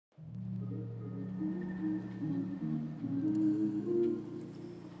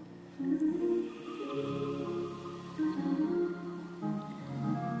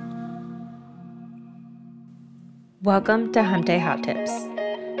Welcome to Hump Day Hot Tips.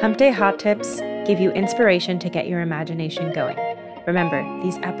 Hump Day Hot Tips give you inspiration to get your imagination going. Remember,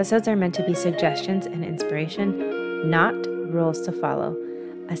 these episodes are meant to be suggestions and inspiration, not rules to follow.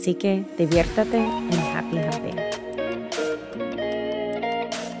 Así que diviértate and happy humping.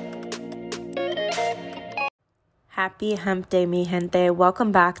 Happy Hump Day, mi gente.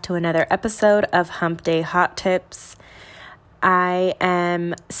 Welcome back to another episode of Hump Day Hot Tips. I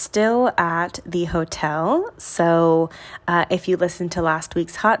am still at the hotel, so if you listened to last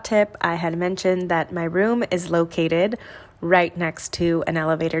week's hot tip, I had mentioned that my room is located right next to an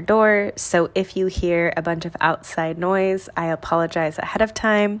elevator door, so if you hear a bunch of outside noise, I apologize ahead of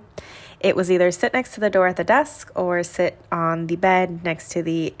time. It was either sit next to the door at the desk or sit on the bed next to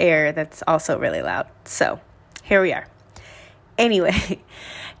the air that's also really loud, so here we are. Anyway,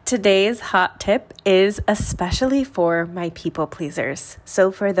 today's hot tip is especially for my people pleasers.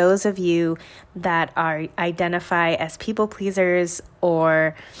 So for those of you that identify as people pleasers,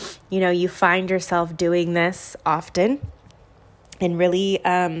 or, you find yourself doing this often and really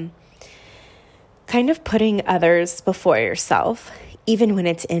kind of putting others before yourself, even when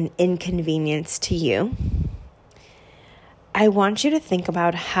it's an inconvenience to you, I want you to think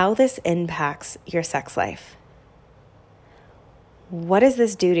about how this impacts your sex life. What does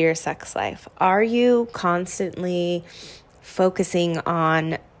this do to your sex life? Are you constantly focusing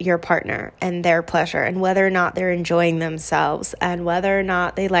on your partner and their pleasure and whether or not they're enjoying themselves and whether or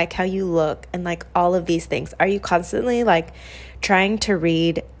not they like how you look and like all of these things? Are you constantly trying to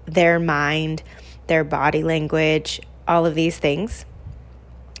read their mind, their body language, all of these things?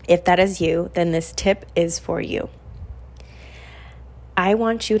 If that is you, then this tip is for you. I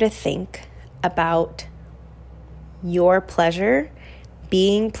want you to think about your pleasure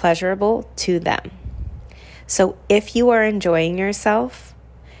being pleasurable to them. So if you are enjoying yourself,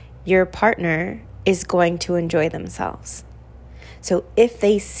 your partner is going to enjoy themselves. So if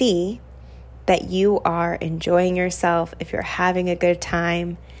they see that you are enjoying yourself, if you're having a good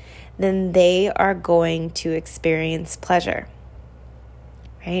time, then they are going to experience pleasure,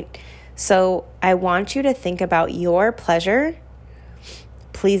 right? So I want you to think about your pleasure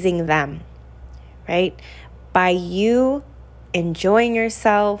pleasing them, right? By you enjoying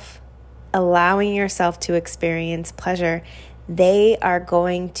yourself, allowing yourself to experience pleasure, they are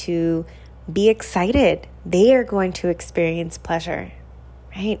going to be excited. They are going to experience pleasure,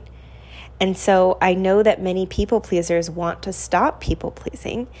 right? And so I know that many people pleasers want to stop people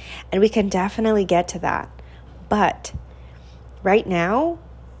pleasing, and we can definitely get to that. But right now,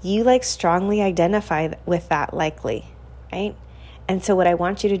 you strongly identify with that likely, right? And so what I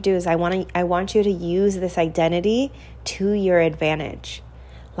want you to do is I want you to use this identity to your advantage.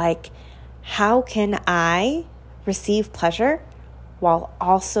 How can I receive pleasure while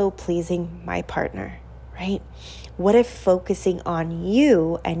also pleasing my partner, right? What if focusing on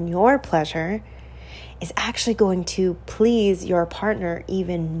you and your pleasure is actually going to please your partner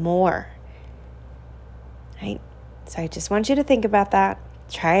even more, right? So I just want you to think about that.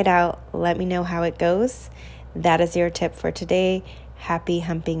 Try it out. Let me know how it goes. That is your tip for today. Happy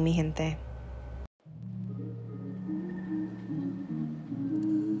humping, mi gente.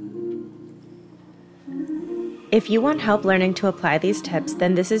 If you want help learning to apply these tips,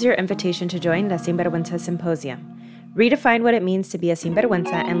 then this is your invitation to join the Sinvergüenza Symposium. Redefine what it means to be a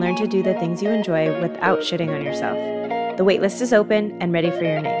sinvergüenza and learn to do the things you enjoy without shitting on yourself. The waitlist is open and ready for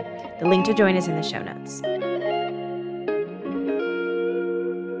your name. The link to join is in the show notes.